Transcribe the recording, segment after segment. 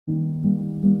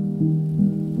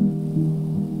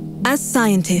As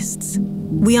scientists,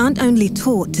 we aren't only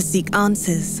taught to seek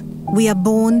answers, we are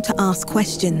born to ask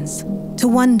questions, to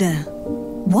wonder,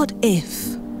 what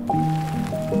if?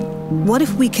 What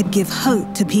if we could give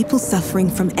hope to people suffering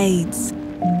from AIDS?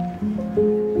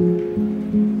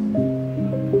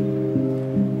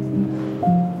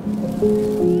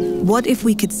 What if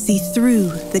we could see through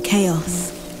the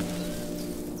chaos?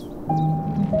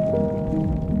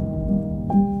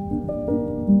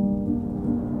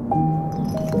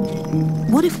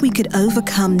 What if we could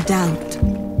overcome doubt?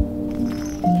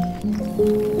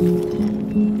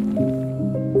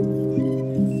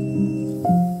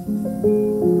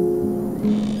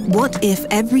 What if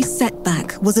every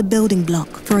setback was a building block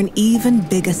for an even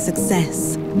bigger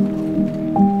success?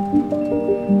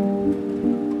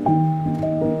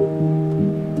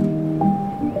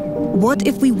 What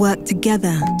if we worked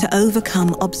together to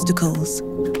overcome obstacles?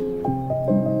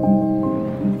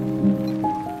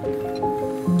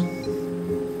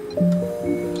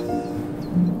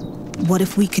 What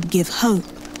if we could give hope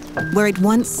where it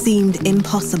once seemed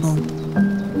impossible?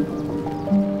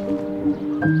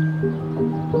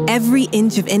 Every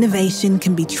inch of innovation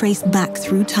can be traced back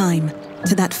through time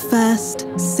to that first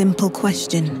simple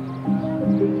question.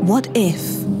 What if?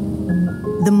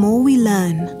 The more we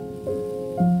learn,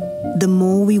 the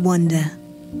more we wonder.